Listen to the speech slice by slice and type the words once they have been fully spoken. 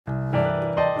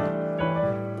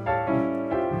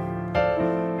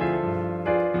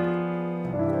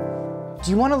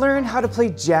Do you want to learn how to play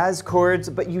jazz chords,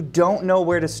 but you don't know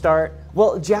where to start?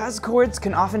 Well, jazz chords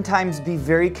can oftentimes be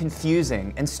very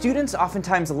confusing, and students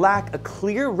oftentimes lack a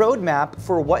clear roadmap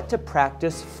for what to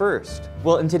practice first.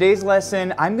 Well, in today's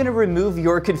lesson, I'm going to remove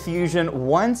your confusion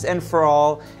once and for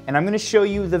all, and I'm going to show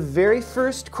you the very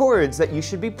first chords that you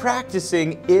should be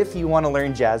practicing if you want to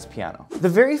learn jazz piano. The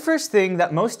very first thing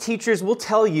that most teachers will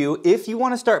tell you if you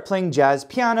want to start playing jazz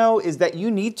piano is that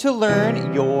you need to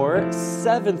learn your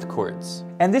seventh chords.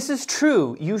 And this is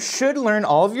true. You should learn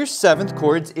all of your seventh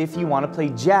chords if you want to play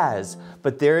jazz,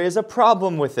 but there is a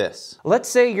problem with this. Let's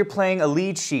say you're playing a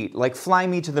lead sheet like Fly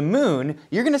Me to the Moon.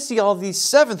 You're going to see all of these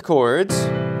seventh chords.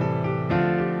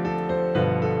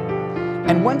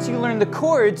 And once you learn the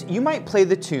chords, you might play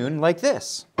the tune like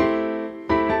this.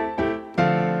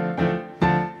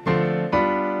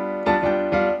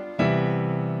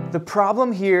 The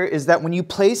problem here is that when you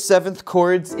play seventh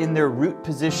chords in their root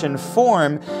position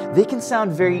form, they can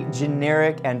sound very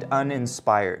generic and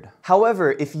uninspired.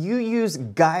 However, if you use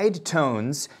guide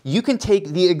tones, you can take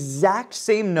the exact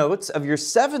same notes of your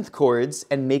seventh chords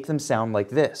and make them sound like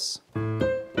this.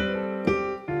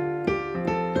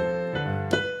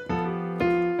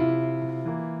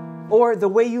 Or the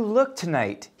way you look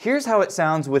tonight. Here's how it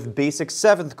sounds with basic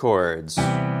seventh chords.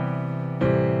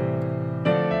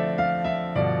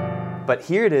 But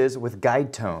here it is with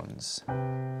guide tones.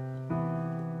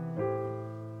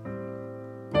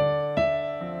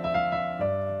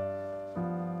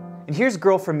 And here's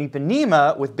Girl from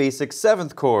Ipanema with basic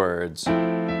seventh chords.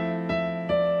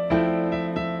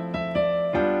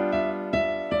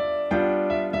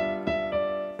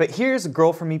 But here's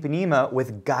Girl from Ipanema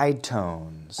with guide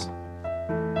tones.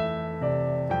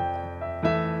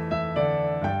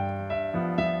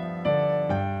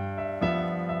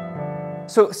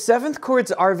 So seventh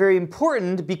chords are very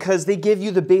important because they give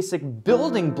you the basic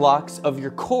building blocks of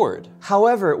your chord.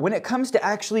 However, when it comes to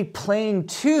actually playing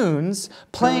tunes,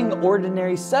 playing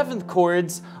ordinary seventh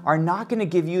chords are not going to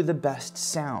give you the best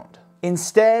sound.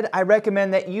 Instead, I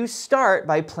recommend that you start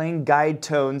by playing guide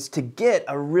tones to get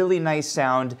a really nice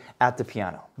sound at the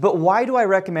piano. But why do I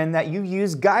recommend that you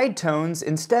use guide tones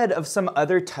instead of some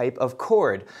other type of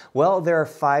chord? Well, there are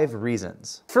 5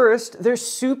 reasons. First, they're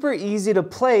super easy to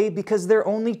play because they're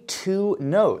only 2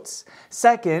 notes.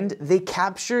 Second, they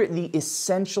capture the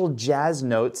essential jazz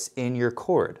notes in your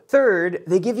chord. Third,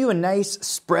 they give you a nice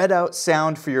spread out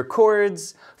sound for your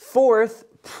chords. Fourth,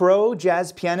 pro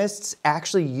jazz pianists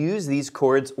actually use these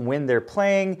chords when they're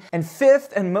playing. And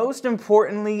fifth, and most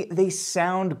importantly, they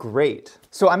sound great.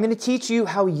 So I'm going to teach you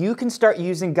how you can start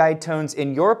using guide tones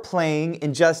in your playing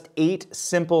in just 8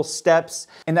 simple steps.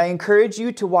 And I encourage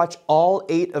you to watch all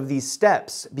 8 of these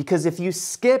steps, because if you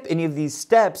skip any of these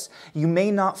steps, you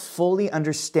may not fully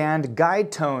understand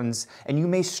guide tones and you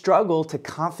may struggle to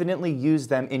confidently use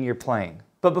them in your playing.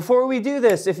 But before we do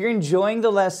this, if you're enjoying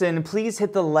the lesson, please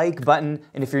hit the like button.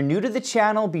 And if you're new to the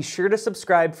channel, be sure to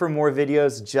subscribe for more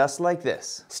videos just like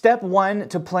this. Step 1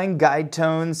 to playing guide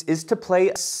tones is to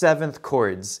play seventh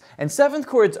chords. And seventh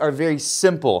chords are very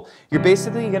simple. You're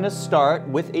basically going to start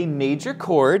with a major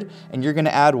chord, and you're going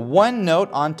to add 1 note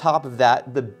on top of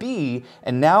that, the B,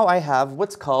 and now I have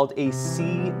what's called a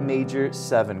C major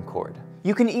 7 chord.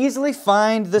 You can easily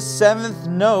find the 7th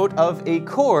note of a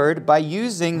chord by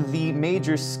using the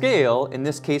major scale. In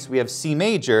this case, we have C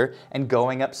major, and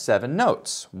going up 7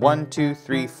 notes. 1, 2,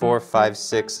 3, 4, 5,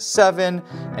 6, 7,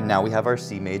 and now we have our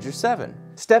C major 7.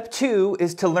 Step 2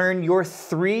 is to learn your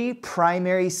 3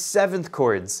 primary 7th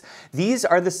chords. These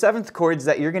are the 7th chords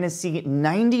that you're going to see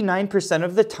 99%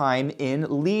 of the time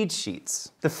in lead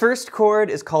sheets. The first chord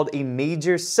is called a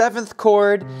major 7th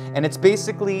chord, and it's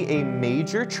basically a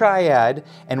major triad,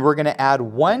 and we're going to add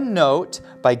 1 note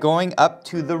by going up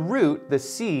to the root, the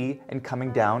C, and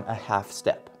coming down a half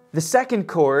step. The second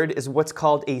chord is what's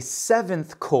called a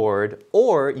 7th chord,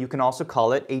 or you can also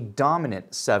call it a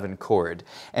dominant 7 chord.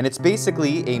 And it's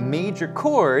basically a major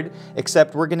chord,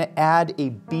 except we're going to add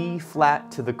a B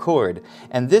flat to the chord.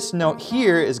 And this note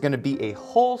here is going to be a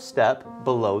whole step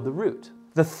below the root.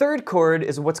 The third chord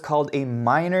is what's called a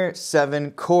minor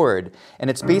 7 chord, and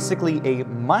it's basically a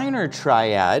minor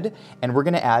triad, and we're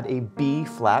going to add a B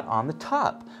flat on the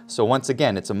top. So once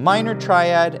again, it's a minor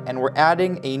triad, and we're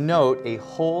adding a note a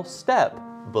whole step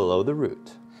below the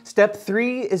root. Step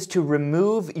 3 is to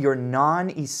remove your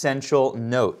non-essential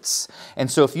notes.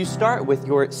 And so if you start with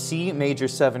your C major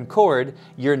 7 chord,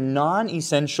 your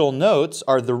non-essential notes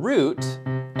are the root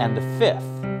and the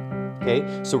 5th.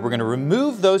 Okay, so we're going to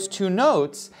remove those 2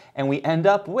 notes, and we end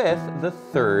up with the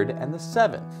 3rd and the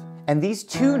 7th. And these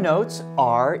two notes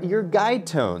are your guide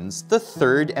tones, the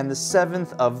 3rd and the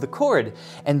 7th of the chord.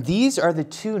 And these are the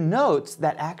two notes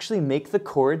that actually make the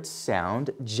chord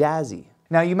sound jazzy.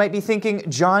 Now you might be thinking,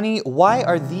 Johnny, why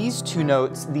are these two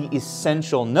notes the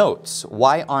essential notes?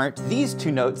 Why aren't these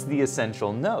two notes the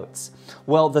essential notes?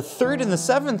 Well, the 3rd and the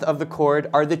 7th of the chord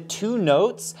are the two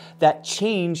notes that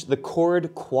change the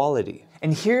chord quality.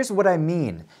 And here's what I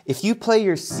mean. If you play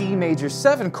your C major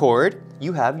 7 chord,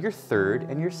 you have your 3rd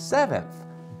and your 7th.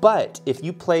 But if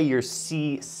you play your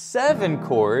C7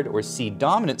 chord, or C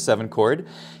dominant 7 chord,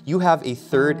 you have a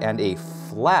 3rd and a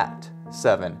flat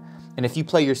 7. And if you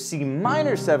play your C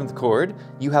minor 7th chord,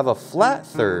 you have a flat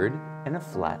 3rd and a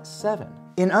flat 7.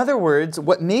 In other words,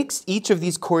 what makes each of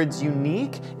these chords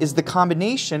unique is the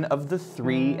combination of the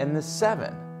 3 and the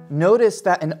 7. Notice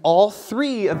that in all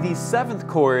 3 of these 7th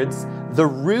chords, the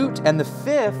root and the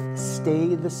 5th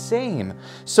stay the same.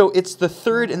 So it's the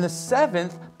 3rd and the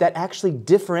 7th that actually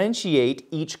differentiate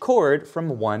each chord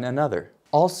from one another.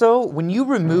 Also, when you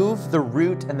remove the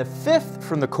root and the 5th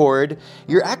from the chord,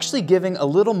 you're actually giving a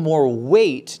little more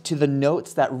weight to the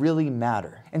notes that really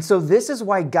matter. And so this is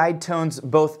why guide tones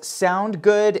both sound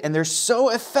good and they're so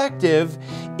effective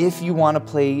if you want to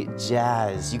play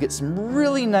jazz. You get some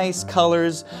really nice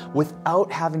colors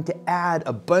without having to add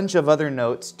a bunch of other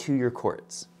notes to your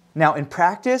chords. Now in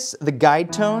practice, the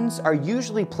guide tones are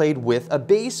usually played with a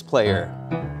bass player.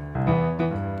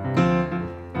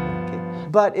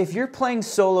 But if you're playing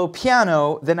solo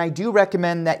piano, then I do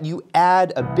recommend that you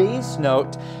add a bass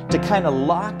note to kind of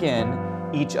lock in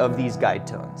each of these guide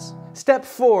tones. Step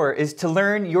 4 is to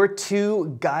learn your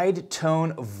 2 guide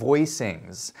tone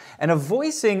voicings. And a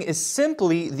voicing is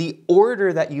simply the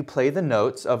order that you play the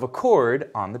notes of a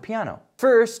chord on the piano.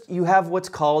 First, you have what's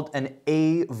called an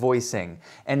A voicing.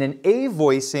 And an A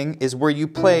voicing is where you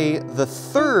play the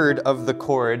 3rd of the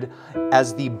chord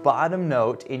as the bottom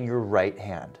note in your right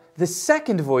hand. The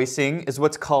second voicing is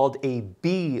what's called a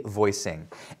B voicing.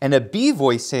 And a B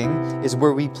voicing is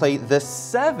where we play the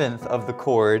 7th of the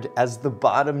chord as the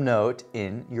bottom note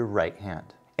in your right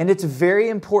hand. And it's very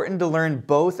important to learn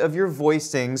both of your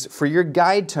voicings for your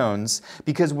guide tones,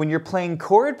 because when you're playing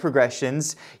chord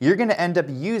progressions, you're going to end up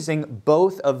using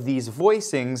both of these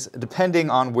voicings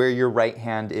depending on where your right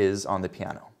hand is on the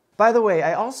piano. By the way,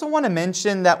 I also want to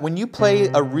mention that when you play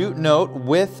a root note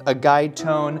with a guide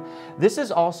tone, this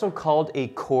is also called a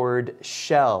chord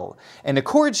shell. And a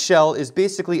chord shell is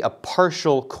basically a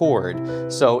partial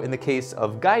chord. So in the case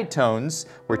of guide tones,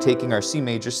 we're taking our C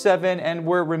major 7 and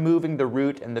we're removing the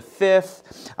root and the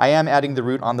 5th. I am adding the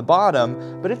root on the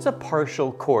bottom, but it's a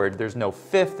partial chord. There's no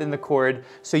 5th in the chord.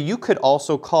 So you could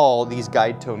also call these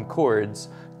guide tone chords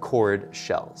chord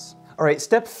shells. All right,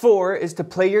 step 4 is to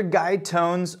play your guide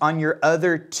tones on your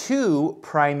other 2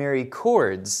 primary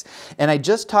chords. And I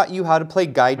just taught you how to play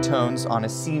guide tones on a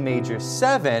C major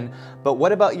 7, but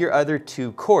what about your other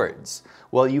 2 chords?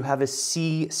 Well, you have a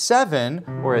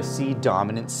C7 or a C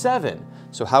dominant 7.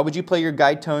 So how would you play your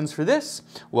guide tones for this?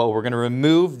 Well, we're going to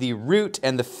remove the root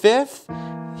and the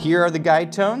 5th. Here are the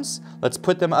guide tones. Let's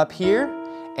put them up here,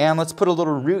 and let's put a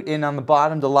little root in on the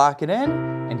bottom to lock it in,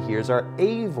 and here's our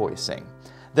A voicing.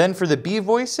 Then for the B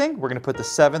voicing, we're going to put the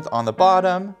 7th on the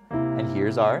bottom, and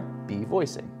here's our B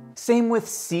voicing. Same with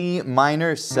C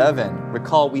minor 7.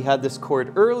 Recall we had this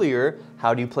chord earlier.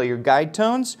 How do you play your guide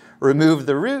tones? Remove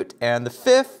the root and the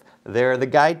 5th. There are the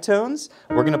guide tones.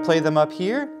 We're going to play them up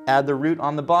here, add the root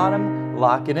on the bottom,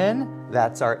 lock it in.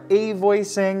 That's our A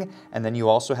voicing, and then you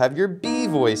also have your B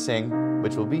voicing,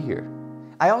 which will be here.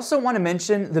 I also want to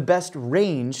mention the best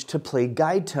range to play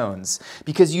guide tones,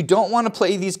 because you don't want to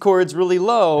play these chords really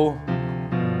low,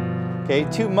 okay,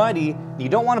 too muddy. You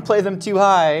don't want to play them too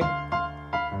high,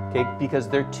 okay, because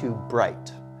they're too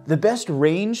bright. The best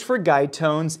range for guide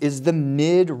tones is the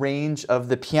mid-range of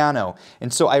the piano,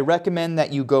 and so I recommend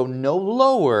that you go no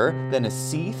lower than a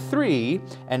C3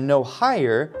 and no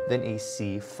higher than a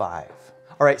C5.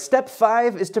 All right, step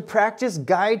 5 is to practice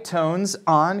guide tones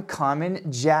on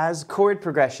common jazz chord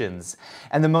progressions.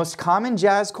 And the most common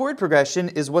jazz chord progression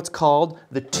is what's called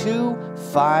the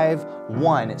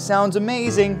 2-5-1. It sounds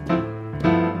amazing,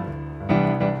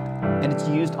 and it's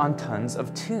used on tons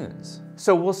of tunes.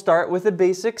 So we'll start with the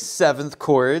basic 7th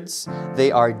chords.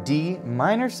 They are D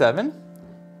minor 7,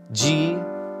 G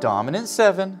dominant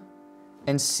 7,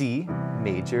 and C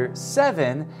major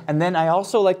 7, and then I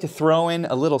also like to throw in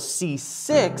a little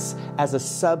C6 as a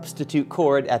substitute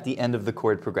chord at the end of the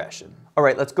chord progression. All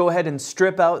right, let's go ahead and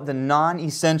strip out the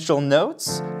non-essential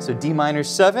notes. So D minor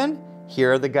 7,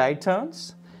 here are the guide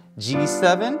tones.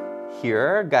 G7, here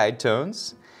are our guide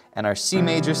tones. And our C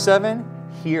major 7,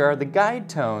 here are the guide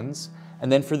tones.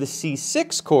 And then for the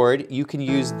C6 chord, you can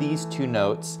use these two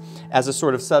notes as a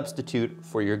sort of substitute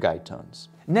for your guide tones.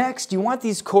 Next, you want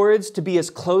these chords to be as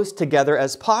close together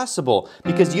as possible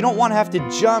because you don't want to have to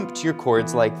jump to your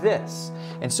chords like this.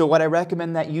 And so what I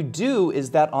recommend that you do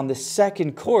is that on the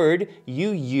second chord,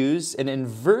 you use an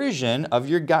inversion of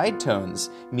your guide tones,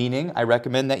 meaning I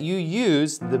recommend that you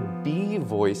use the B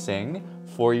voicing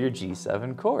for your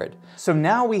G7 chord. So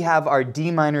now we have our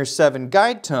D minor 7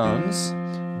 guide tones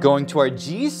going to our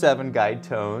G7 guide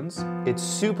tones. It's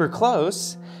super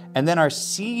close. And then our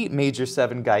C major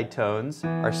 7 guide tones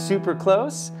are super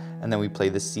close. And then we play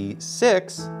the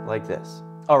C6 like this.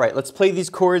 All right, let's play these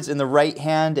chords in the right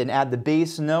hand and add the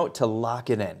bass note to lock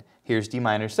it in. Here's D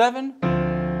minor 7,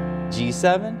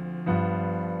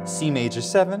 G7, C major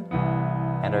 7,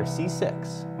 and our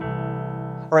C6.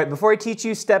 All right, before I teach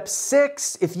you step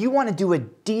 6, if you want to do a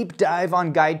deep dive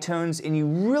on guide tones and you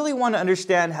really want to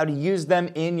understand how to use them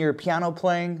in your piano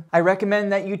playing, I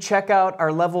recommend that you check out our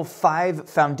level 5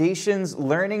 foundations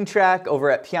learning track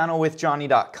over at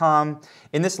pianowithjonny.com.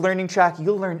 In this learning track,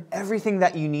 you'll learn everything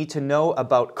that you need to know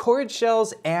about chord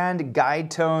shells and guide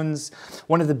tones.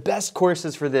 One of the best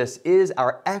courses for this is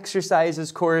our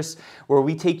exercises course, where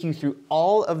we take you through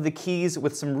all of the keys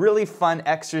with some really fun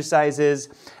exercises,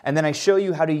 and then I show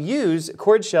you how to use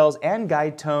chord shells and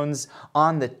guide tones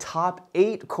on the top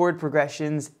 8 chord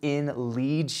progressions in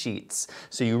lead sheets.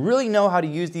 So you really know how to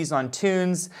use these on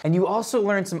tunes, and you also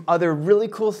learn some other really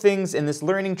cool things in this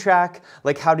learning track,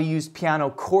 like how to use piano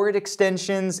chord extensions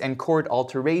and chord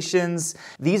alterations.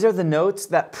 These are the notes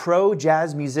that pro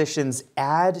jazz musicians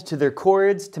add to their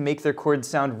chords to make their chords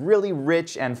sound really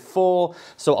rich and full.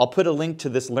 So I'll put a link to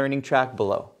this learning track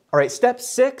below. All right, step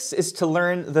 6 is to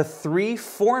learn the 3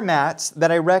 formats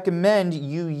that I recommend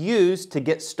you use to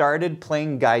get started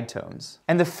playing guide tones.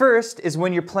 And the first is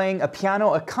when you're playing a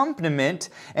piano accompaniment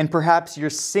and perhaps you're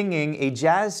singing a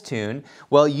jazz tune,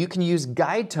 well, you can use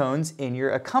guide tones in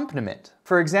your accompaniment.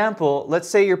 For example, let's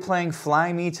say you're playing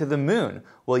Fly Me to the Moon.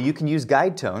 Well, you can use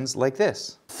guide tones like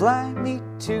this. Fly me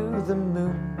to the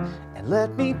moon and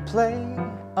let me play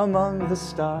among the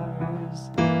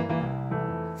stars.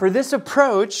 For this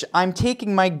approach, I'm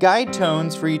taking my guide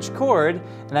tones for each chord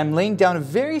and I'm laying down a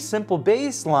very simple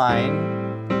bass line,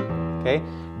 okay?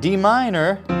 D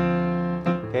minor,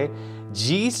 okay?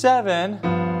 G7,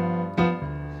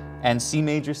 and C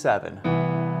major 7.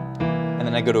 And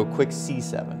then I go to a quick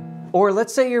C7. Or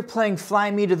let's say you're playing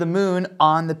Fly Me to the Moon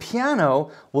on the piano.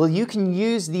 Well, you can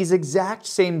use these exact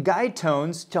same guide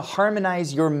tones to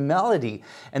harmonize your melody.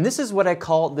 And this is what I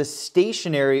call the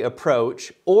stationary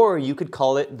approach, or you could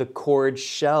call it the chord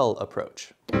shell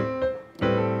approach.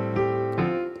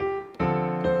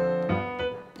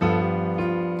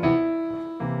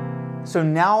 So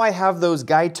now I have those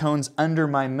guide tones under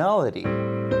my melody.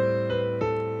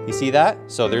 You see that?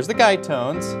 So there's the guide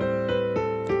tones.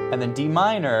 And then D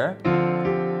minor,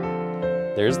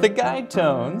 there's the guide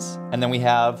tones, and then we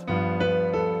have,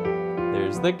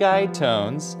 there's the guide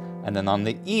tones, and then on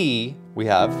the E, we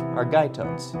have our guide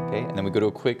tones, okay? And then we go to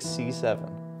a quick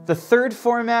C7. The third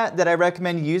format that I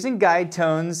recommend using guide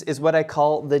tones is what I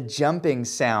call the jumping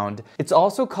sound. It's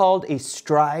also called a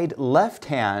stride left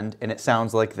hand, and it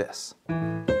sounds like this.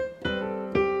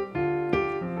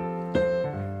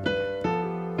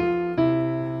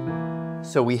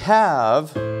 So we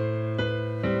have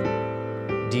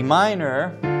D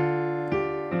minor,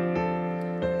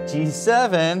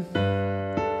 G7,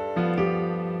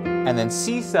 and then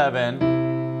C7,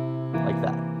 like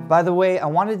that. By the way, I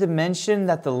wanted to mention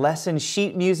that the lesson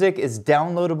sheet music is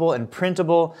downloadable and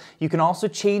printable. You can also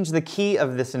change the key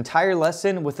of this entire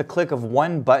lesson with the click of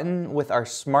one button with our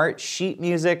smart sheet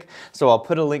music, so I'll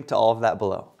put a link to all of that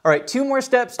below. All right, 2 more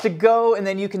steps to go and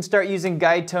then you can start using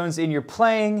guide tones in your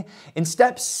playing. In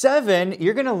step 7,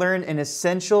 you're gonna learn an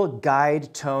essential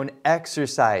guide tone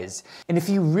exercise. And if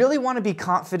you really wanna be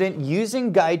confident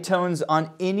using guide tones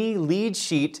on any lead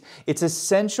sheet, it's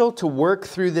essential to work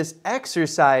through this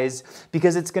exercise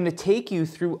because it's gonna take you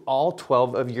through all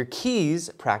 12 of your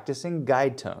keys practicing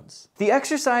guide tones. The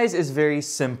exercise is very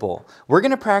simple. We're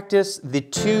gonna practice the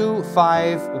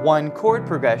 2-5-1 chord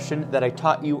progression that I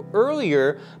taught you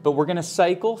earlier, but we're gonna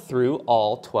cycle through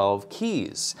all 12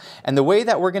 keys. And the way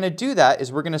that we're gonna do that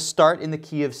is we're gonna start in the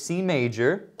key of C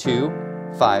major, 2,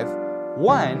 5,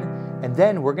 1, and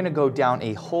then we're gonna go down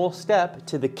a whole step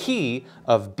to the key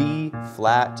of B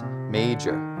flat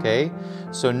major, okay?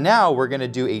 So now we're gonna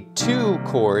do a 2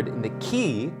 chord in the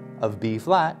key of B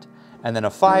flat, and then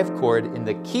a 5 chord in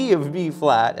the key of B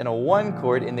flat, and a 1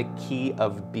 chord in the key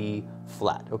of B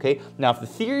flat, okay? Now, if the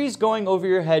theory is going over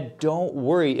your head, don't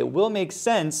worry, it will make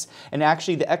sense, and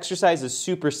actually the exercise is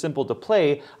super simple to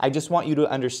play. I just want you to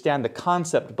understand the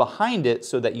concept behind it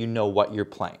so that you know what you're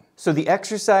playing. So the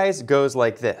exercise goes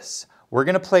like this. We're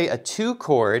gonna play a 2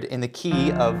 chord in the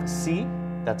key of C,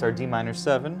 that's our D minor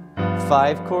 7.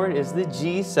 5 chord is the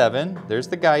G7, there's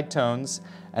the guide tones,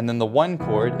 and then the 1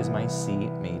 chord is my C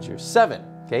major 7,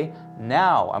 okay?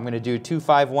 Now I'm gonna do 2,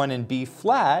 5, 1 in B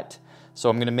flat, so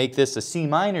I'm gonna make this a C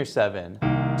minor 7,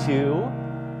 2,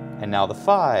 and now the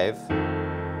 5,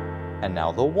 and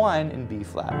now the 1 in B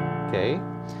flat, okay?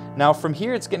 Now from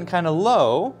here it's getting kind of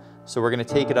low, so we're gonna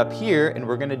take it up here and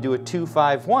we're gonna do a 2,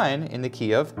 5, 1 in the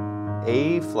key of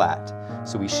A flat.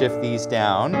 So we shift these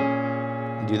down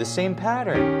and do the same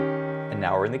pattern. And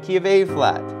now we're in the key of A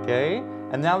flat, okay?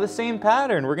 And now the same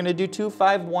pattern, we're gonna do 2,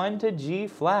 5, 1 to G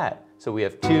flat. So we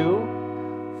have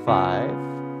 2, 5,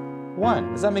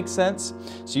 1. Does that make sense?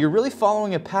 So you're really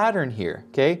following a pattern here,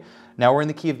 okay? Now we're in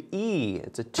the key of E.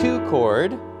 It's a 2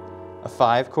 chord, a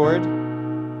 5 chord,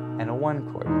 and a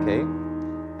 1 chord, okay?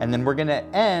 And then we're gonna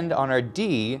end on our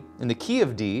D in the key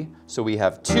of D. So we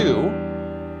have 2,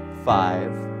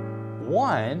 5,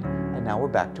 1, and now we're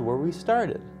back to where we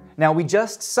started. Now we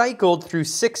just cycled through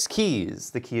 6 keys,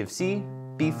 the key of C,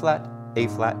 B flat, A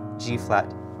flat, G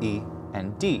flat, E,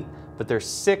 and D. But there's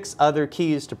 6 other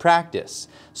keys to practice.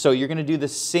 So you're gonna do the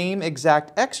same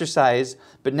exact exercise,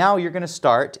 but now you're gonna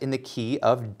start in the key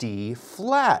of D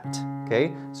flat,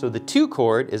 okay? So the 2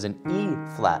 chord is an E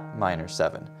flat minor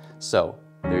 7. So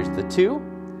there's the 2,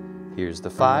 here's the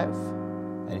 5,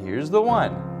 and here's the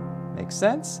 1. Make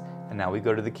sense? And now we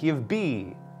go to the key of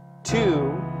B,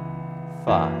 2,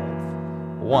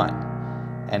 5,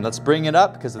 1. And let's bring it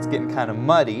up because it's getting kind of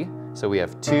muddy. So we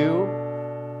have 2,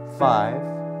 5,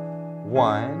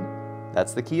 1,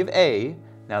 that's the key of A.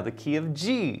 Now the key of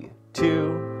G,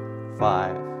 2,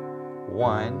 5,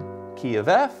 1, key of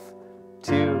F,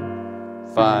 2,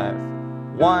 5,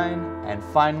 1, and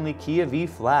finally key of E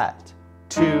flat,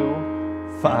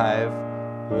 2, 5,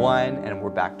 1, and we're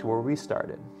back to where we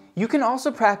started. You can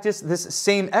also practice this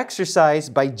same exercise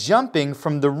by jumping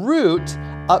from the root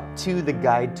up to the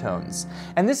guide tones.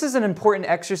 And this is an important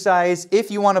exercise if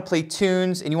you want to play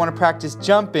tunes and you want to practice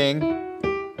jumping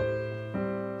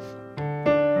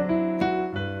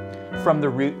from the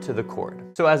root to the chord.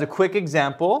 So as a quick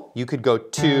example, you could go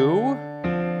 2,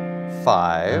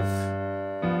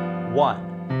 5, 1.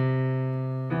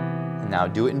 And now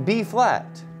do it in B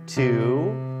flat.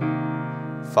 2,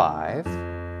 5,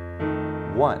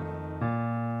 1.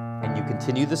 And you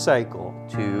continue the cycle.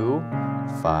 2,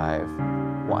 5,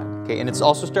 1. Okay, and it's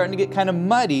also starting to get kind of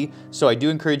muddy, so I do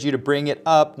encourage you to bring it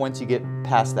up once you get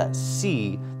past that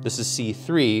C. This is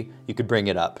C3. You could bring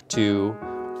it up. 2,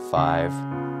 5,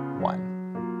 1.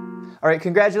 All right,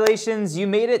 congratulations, you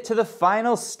made it to the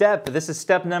final step. This is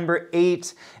step number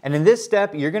 8, and in this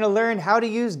step, you're gonna learn how to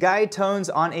use guide tones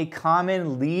on a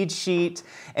common lead sheet,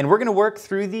 and we're gonna work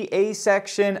through the A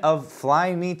section of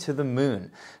Fly Me to the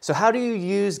Moon. So how do you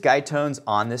use guide tones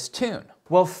on this tune?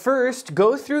 Well, first,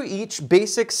 go through each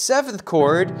basic 7th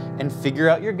chord and figure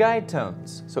out your guide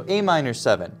tones. So A minor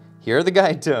 7, here are the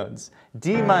guide tones.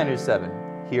 D minor 7,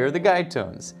 here are the guide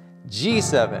tones.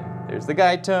 G7, there's the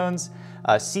guide tones.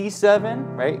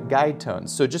 C7, right, guide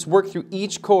tones. So just work through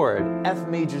each chord. F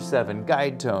major 7,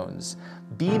 guide tones.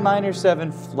 B minor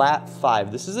 7, flat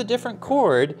 5. This is a different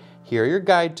chord. Here are your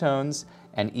guide tones.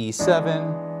 And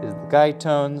E7 is the guide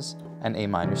tones. And A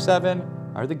minor 7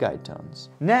 are the guide tones.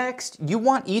 Next, you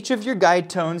want each of your guide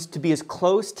tones to be as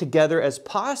close together as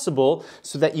possible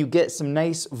so that you get some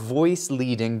nice voice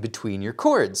leading between your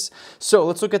chords. So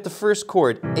let's look at the first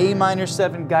chord, A minor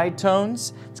 7 guide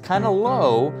tones. It's kind of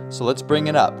low, so let's bring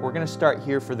it up. We're gonna start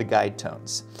here for the guide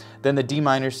tones. Then the D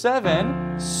minor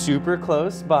 7, super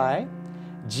close by.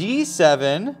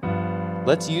 G7,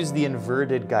 let's use the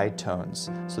inverted guide tones.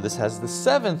 So this has the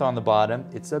 7th on the bottom,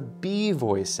 it's a B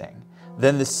voicing.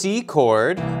 Then the C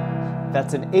chord,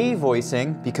 that's an A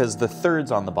voicing because the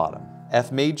 3rd's on the bottom.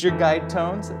 F major guide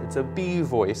tones, it's a B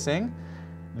voicing.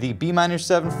 The B minor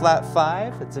 7 flat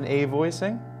 5, it's an A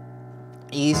voicing.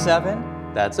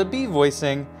 E7, that's a B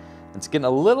voicing. It's getting a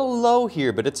little low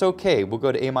here, but it's okay. We'll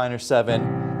go to A minor 7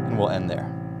 and we'll end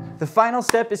there. The final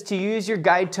step is to use your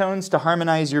guide tones to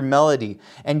harmonize your melody.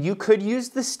 And you could use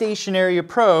the stationary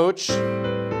approach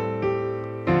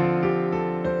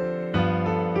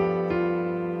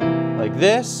like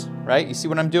this, right? You see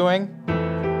what I'm doing?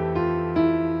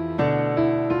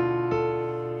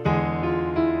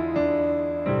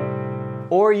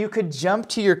 Or you could jump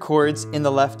to your chords in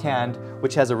the left hand,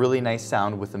 which has a really nice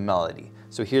sound with the melody.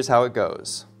 So here's how it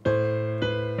goes.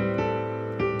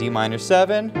 D minor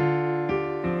 7,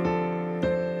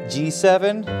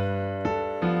 G7,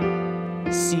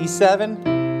 C7,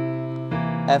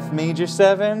 F major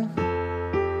 7,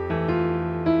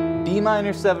 B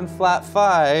minor 7 flat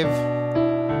 5,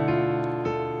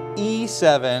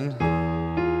 E7,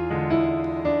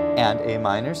 and A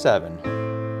minor 7.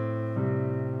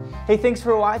 Hey, thanks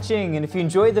for watching, and if you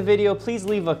enjoyed the video, please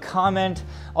leave a comment.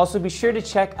 Also, be sure to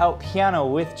check out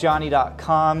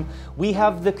pianowithjonny.com. We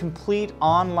have the complete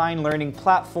online learning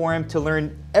platform to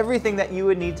learn everything that you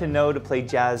would need to know to play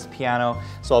jazz piano.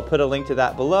 So I'll put a link to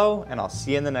that below, and I'll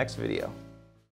see you in the next video.